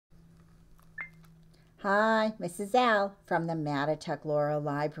Hi, Mrs. Al from the Mattituck Laurel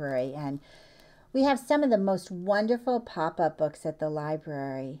Library, and we have some of the most wonderful pop-up books at the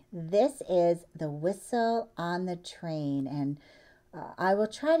library. This is The Whistle on the Train, and I will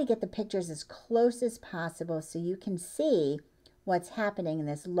try to get the pictures as close as possible so you can see what's happening in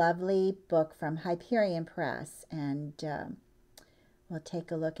this lovely book from Hyperion Press, and we'll take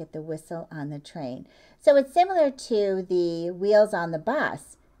a look at The Whistle on the Train. So it's similar to the Wheels on the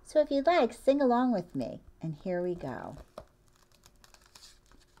Bus. So if you'd like, sing along with me. And here we go.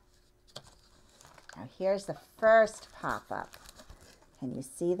 Now here's the first pop-up. Can you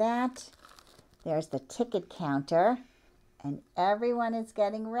see that? There's the ticket counter. And everyone is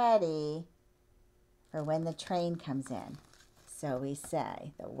getting ready for when the train comes in. So we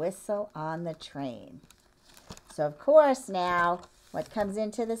say, the whistle on the train. So of course now, what comes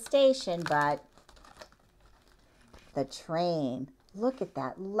into the station but the train. Look at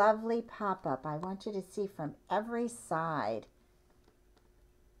that lovely pop-up. I want you to see from every side.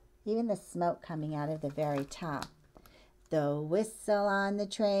 Even the smoke coming out of the very top. The whistle on the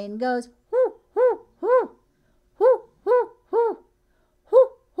train goes whoo, whoo, whoo, whoo, whoo, whoo, whoo,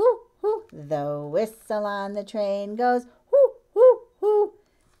 whoo, whoo. The whistle on the train goes whoo, whoo, whoo.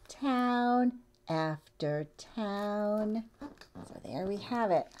 Town after town. So there we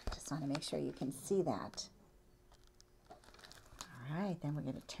have it. I just want to make sure you can see that. All right, then we're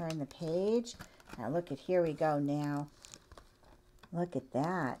going to turn the page. Now look at, here we go now. Look at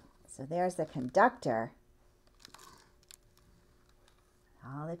that. So there's the conductor.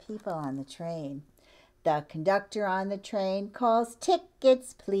 All the people on the train. The conductor on the train calls,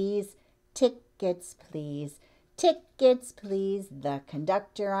 tickets please, tickets please, tickets please. The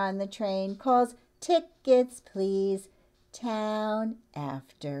conductor on the train calls, tickets please, town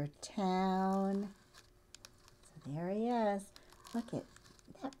after town. So there he is. Look at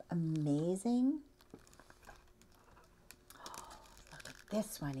that, amazing. Oh, look at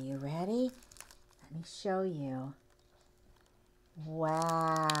this one. Are you ready? Let me show you.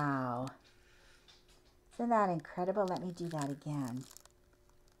 Wow. Isn't that incredible? Let me do that again.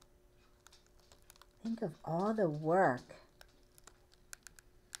 Think of all the work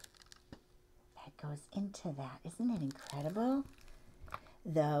that goes into that. Isn't it incredible?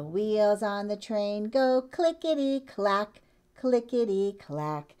 The wheels on the train go clickety-clack,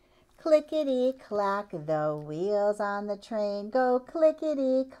 clickety-clack, clickety-clack. The wheels on the train go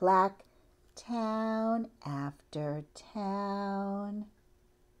clickety-clack, town after town.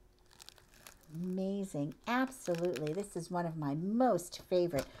 Amazing. Absolutely. This is one of my most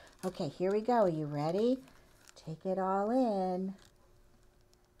favorite. Okay, here we go. Are you ready? Take it all in.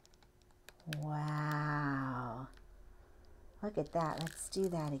 Wow. Look at that. Let's do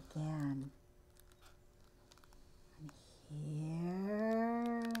that again.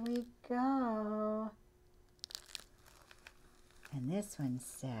 Here we go. And this one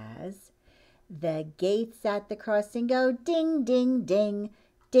says, the gates at the crossing go ding, ding, ding,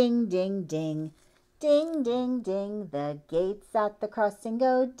 ding, ding, ding, ding, ding, ding. The gates at the crossing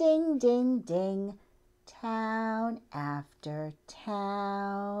go ding, ding, ding, town after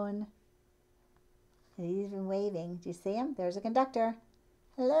town. He's even waving. Do you see him? There's a conductor.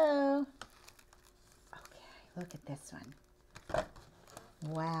 Hello. Okay, look at this one.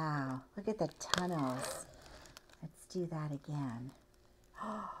 Wow, look at the tunnels. Let's do that again.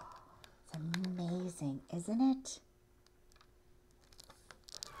 Oh, it's amazing, isn't it?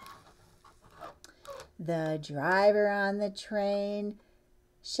 The driver on the train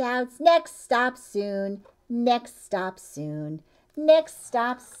shouts, next stop soon, next stop soon, next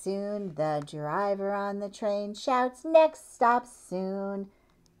stop soon. The driver on the train shouts, next stop soon,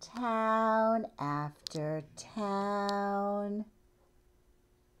 town after town.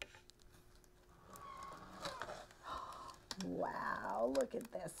 Wow, look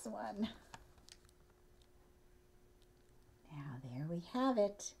at this one. Now there we have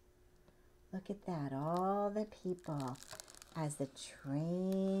it. Look at that, all the people as the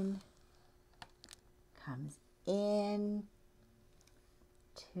train comes in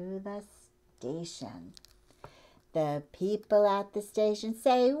to the station. The people at the station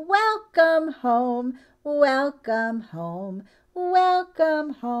say, welcome home, welcome home,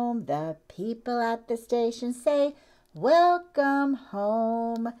 welcome home. The people at the station say, welcome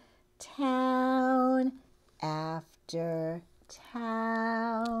home, town after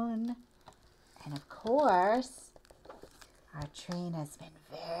town. And of course, our train has been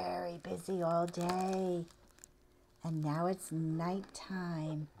very busy all day. And now it's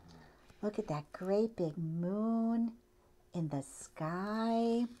nighttime. Look at that great big moon in the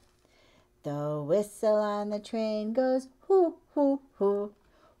sky. The whistle on the train goes hoo, hoo, hoo,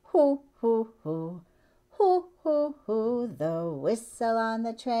 hoo, hoo, hoo, Hoo, hoo, hoo, the whistle on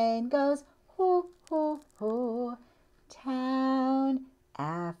the train goes hoo, hoo, hoo, town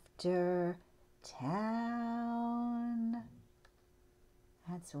after town.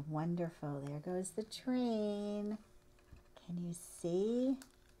 That's wonderful. There goes the train. Can you see?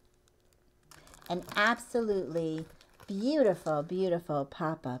 An absolutely beautiful, beautiful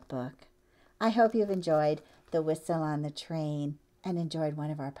pop-up book. I hope you've enjoyed The Whistle on the Train and enjoyed one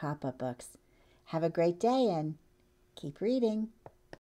of our pop-up books. Have a great day and keep reading.